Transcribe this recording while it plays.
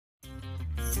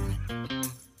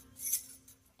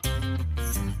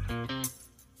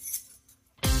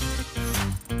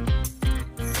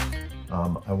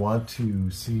I want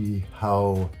to see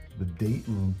how the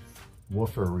Dayton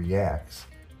woofer reacts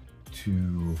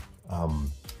to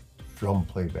drum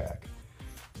playback.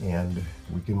 And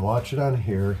we can watch it on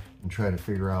here and try to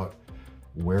figure out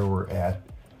where we're at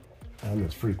on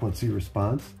this frequency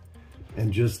response.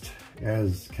 And just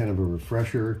as kind of a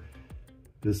refresher,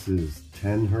 this is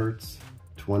 10 hertz,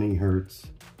 20 hertz,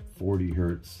 40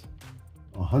 hertz,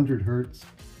 100 hertz,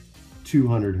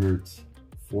 200 hertz,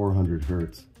 400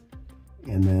 hertz.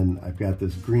 And then I've got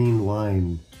this green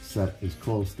line set as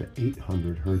close to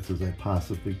 800 hertz as I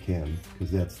possibly can,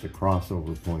 because that's the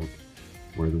crossover point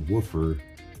where the woofer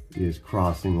is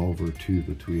crossing over to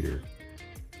the tweeter.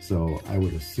 So I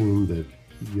would assume that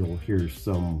you'll hear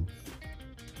some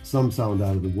sound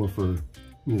out of the woofer,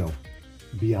 you know,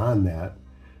 beyond that,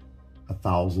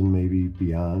 1,000 maybe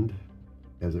beyond,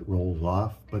 as it rolls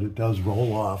off. But it does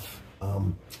roll off.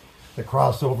 The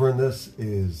crossover in this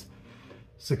is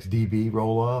 6 dB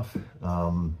roll off,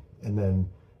 and then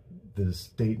this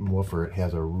Dayton woofer, it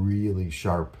has a really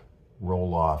sharp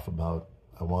roll off, about,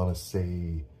 I want to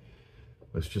say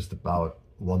it's just about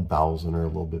 1,000 or a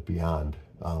little bit beyond.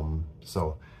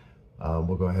 So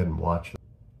we'll go ahead and watch.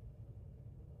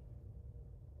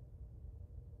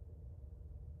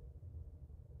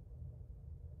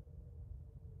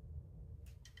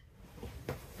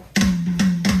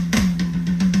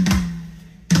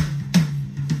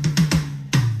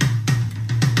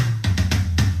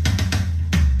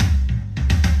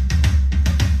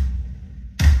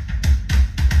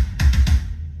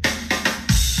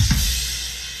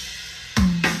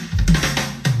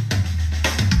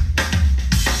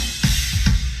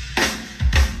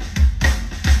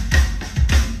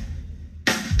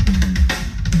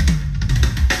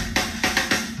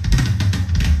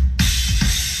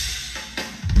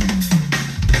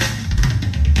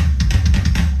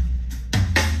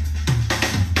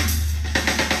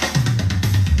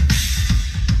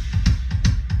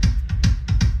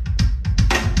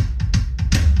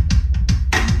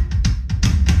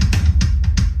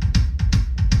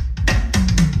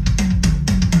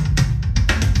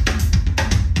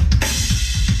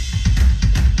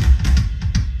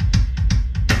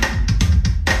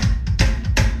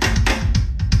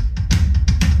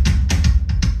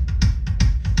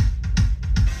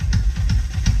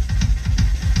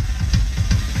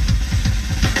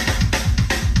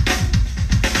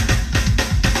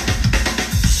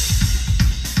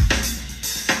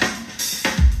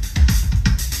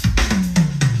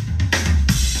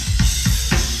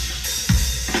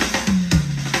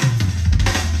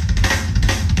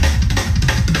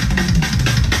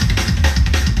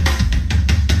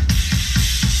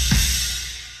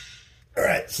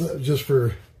 So just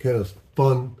for kind of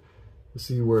fun to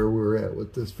see where we're at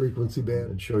with this frequency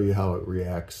band and show you how it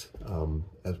reacts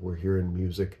as we're hearing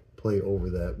music play over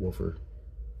that woofer.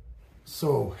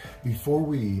 So before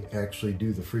we actually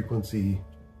do the frequency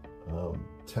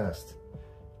test,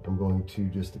 I'm going to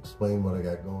just explain what I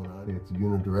got going on. It's a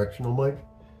unidirectional mic,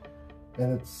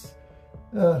 and it's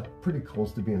pretty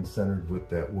close to being centered with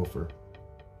that woofer.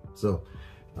 So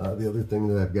the other thing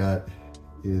that I've got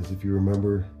is, if you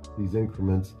remember these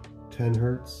increments, 10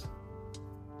 hertz,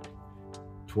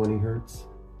 20 hertz,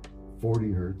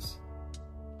 40 hertz,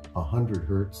 100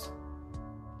 hertz,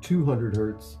 200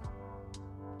 hertz,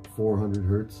 400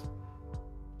 hertz,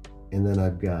 and then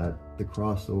I've got the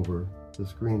crossover,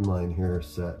 this green line here,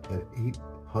 set at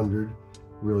 800,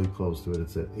 really close to it.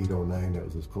 It's at 809. That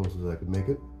was as close as I could make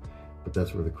it, but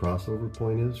that's where the crossover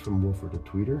point is from woofer to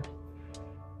tweeter.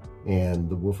 And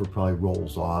the woofer probably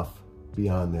rolls off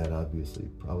beyond that, obviously,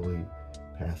 probably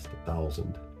past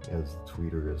 1,000 as the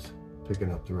tweeter is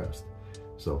picking up the rest.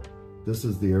 So this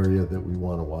is the area that we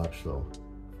want to watch, though,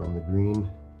 from the green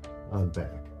on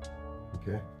back.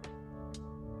 Okay.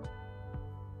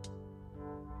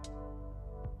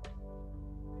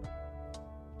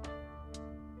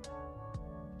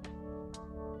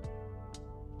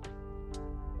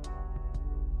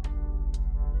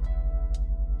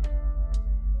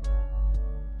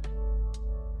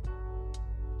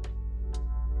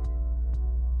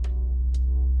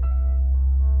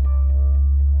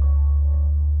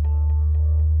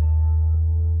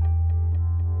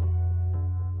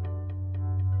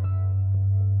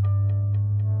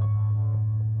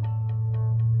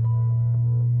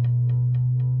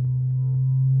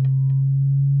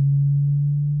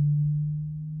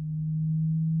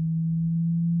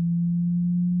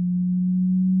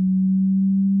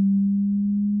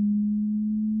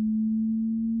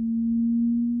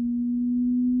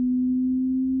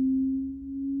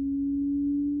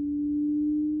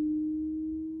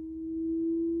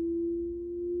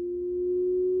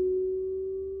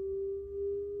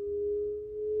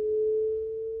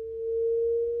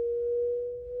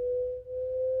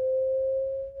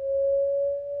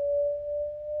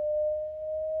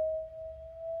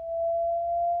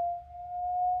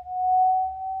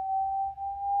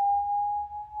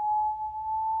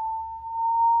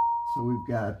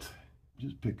 got,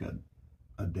 just pick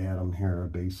a datum here, a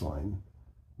baseline.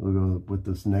 We'll go with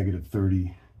this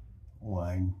 -30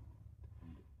 line.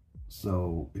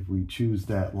 So if we choose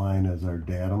that line as our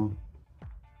datum,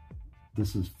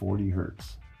 this is 40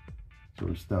 Hertz. So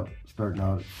we're starting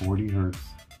out at 40 Hertz.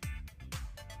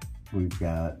 We've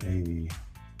got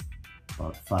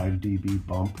about 5 dB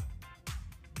bump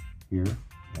here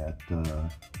at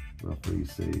roughly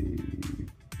say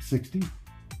 60,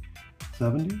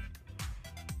 70.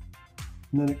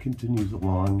 And then it continues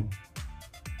along.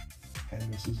 And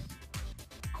this is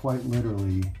quite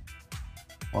literally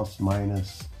plus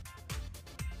minus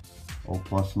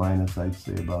I'd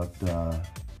say about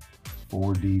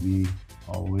 4 dB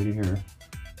all the way to here.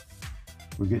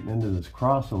 We're getting into this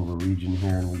crossover region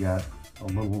here, and we got a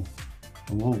little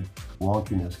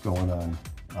wonkiness going on.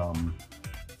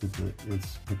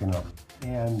 It's picking up,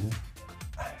 and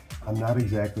I'm not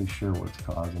exactly sure what's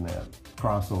causing that.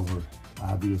 Crossover,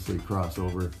 obviously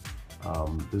crossover.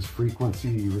 This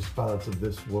frequency response of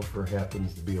this woofer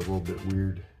happens to be a little bit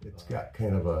weird. It's got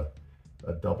kind of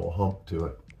a double hump to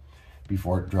it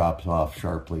before it drops off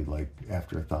sharply, like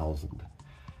after 1,000.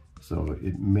 So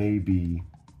it may be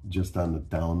just on the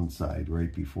downside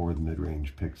right before the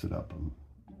mid-range picks it up.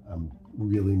 I'm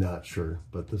really not sure,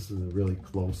 but this is a really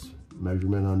close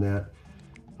measurement on that.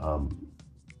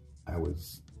 I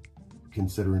was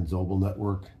considering Zobel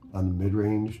network on the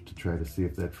mid-range to try to see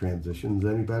if that transitions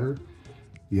any better.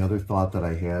 The other thought that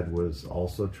I had was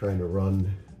also trying to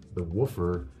run the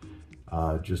woofer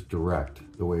just direct,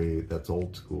 the way that's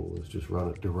old school, is just run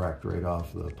it direct right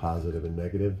off the positive and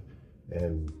negative,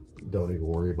 and don't even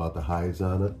worry about the highs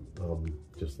on it.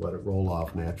 Just let it roll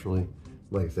off naturally.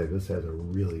 Like I say, this has a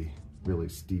really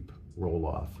steep roll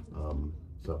off,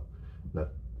 so not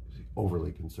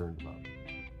overly concerned about it.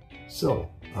 So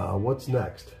what's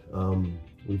next?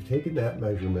 We've taken that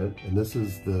measurement, and this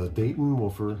is the Dayton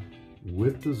woofer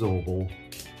with the Zobel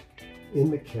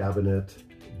in the cabinet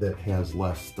that has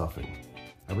less stuffing.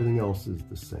 Everything else is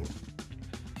the same.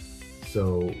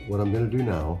 So what I'm going to do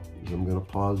now is I'm going to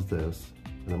pause this,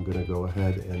 and I'm going to go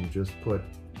ahead and just put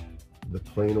the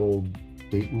plain old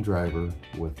Dayton driver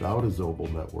without a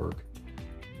Zobel network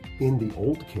in the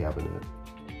old cabinet,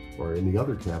 or in the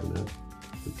other cabinet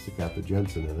that's got the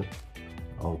Jensen in it.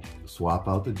 I'll swap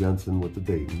out the Jensen with the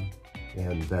Dayton,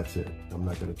 and that's it. I'm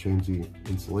not going to change the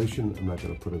insulation. I'm not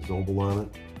going to put a Zobel on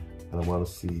it, and I want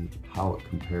to see how it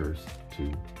compares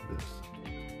to this.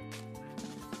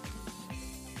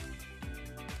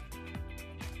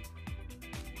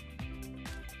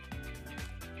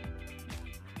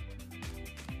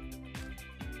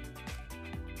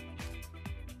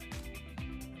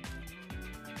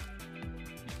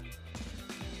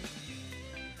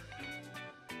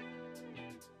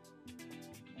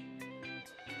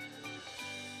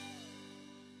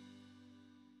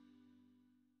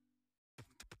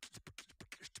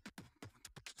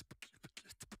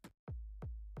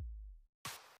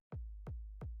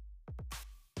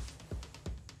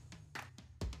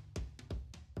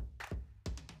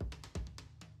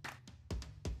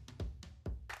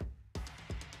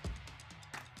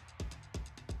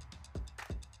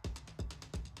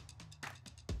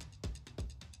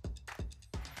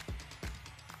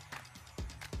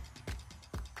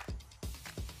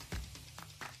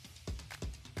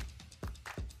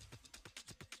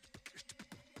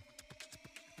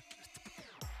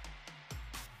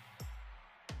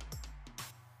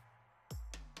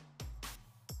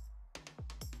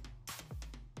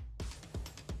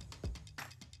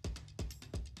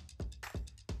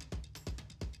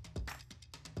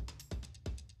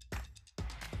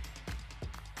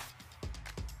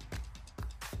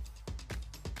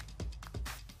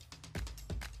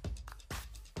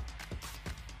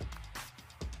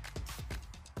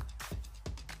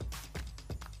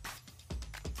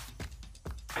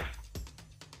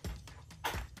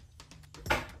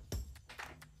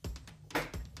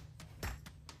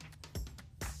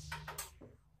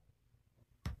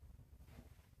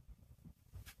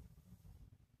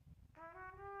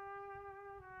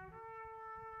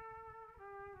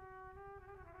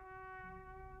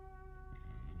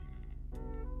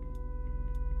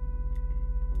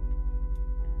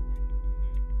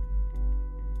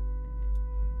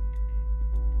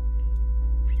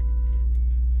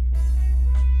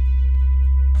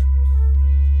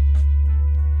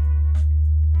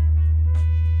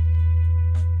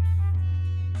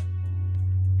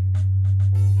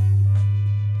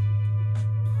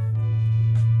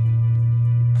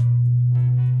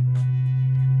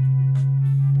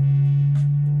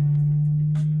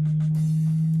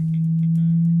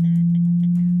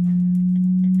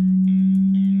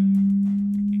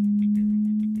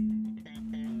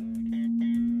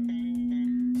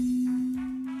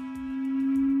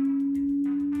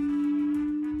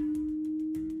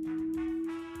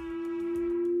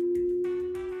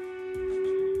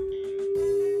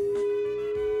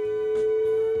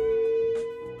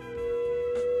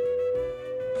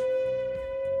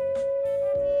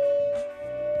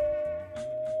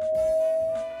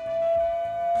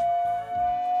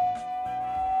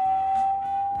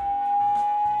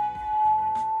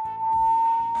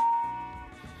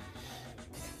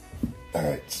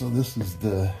 So this is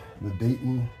the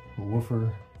Dayton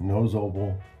woofer, no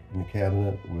Zobel in the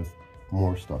cabinet with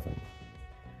more stuffing.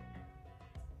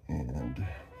 And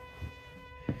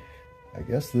I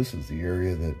guess this is the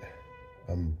area that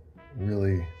I'm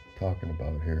really talking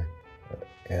about here.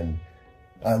 And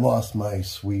I lost my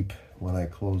sweep when I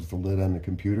closed the lid on the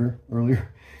computer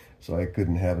earlier, so I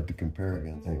couldn't have it to compare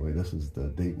against. Anyway, this is the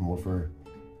Dayton woofer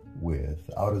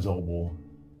without a Zobel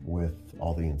with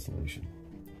all the insulation.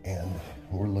 And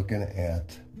we're looking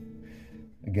at,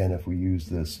 again, if we use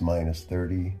this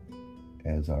 -30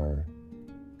 as our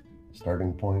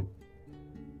starting point,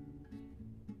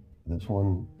 this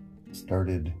one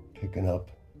started picking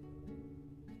up,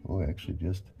 oh, actually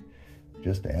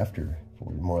just after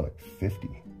 40, more like 50.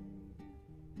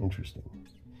 Interesting.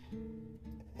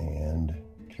 And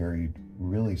carried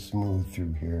really smooth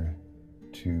through here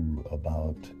to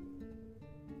about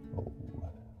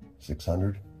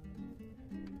 600.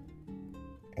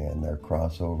 And their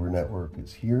crossover network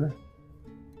is here.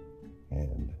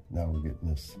 And now we're getting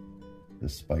this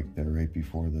spike there right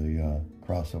before the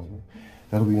crossover.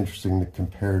 That'll be interesting to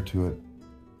compare to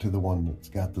the one that's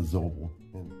got the Zobel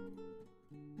in.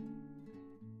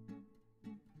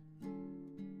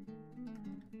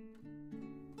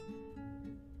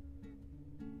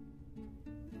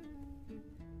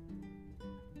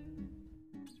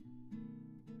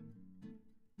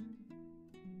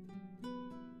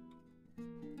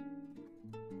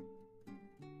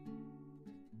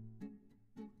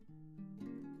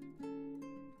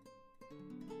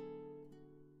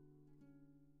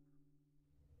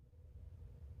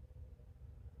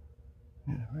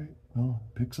 Yeah, right. Well,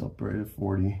 it picks up right at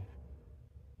 40.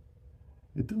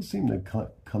 It does seem to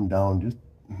come down just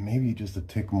maybe just a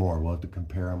tick more. We'll have to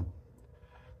compare them.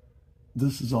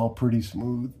 This is all pretty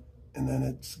smooth, and then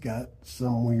it's got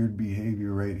some weird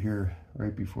behavior right here,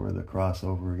 right before the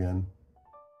crossover again.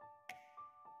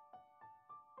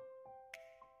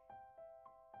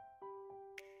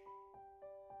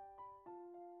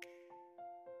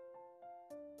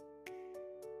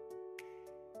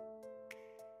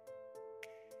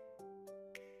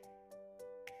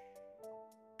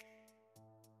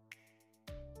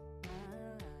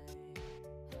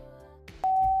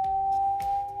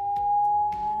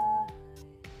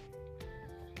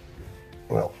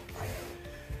 Well,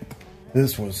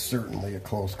 this was certainly a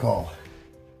close call.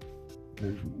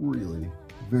 There's really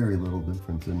very little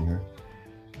difference in here.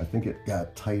 I think it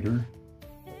got tighter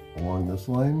along this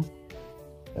line,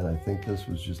 and I think this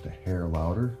was just a hair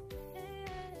louder.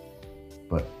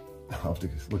 But I'll have to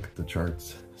look at the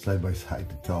charts side by side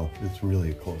to tell. It's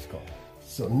really a close call.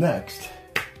 So next,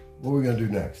 what are we gonna do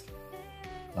next?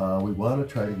 We wanna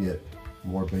try to get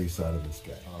more bass out of this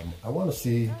guy. I wanna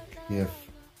see if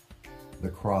the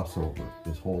crossover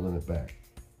is holding it back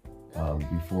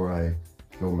before I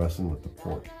go messing with the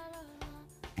port.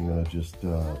 I'm gonna just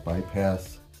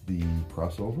bypass the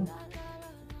crossover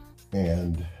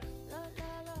and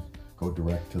go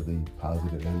direct to the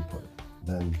positive input.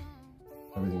 Then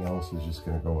everything else is just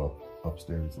gonna go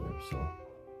upstairs there. So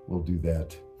we'll do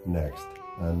that next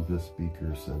on this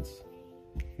speaker, since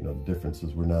you know the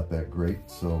differences were not that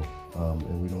great. So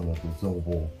and we don't have the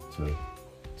Zobel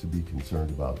to be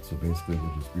concerned about. So basically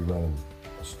we'll just be running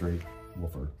a straight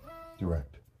woofer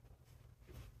direct.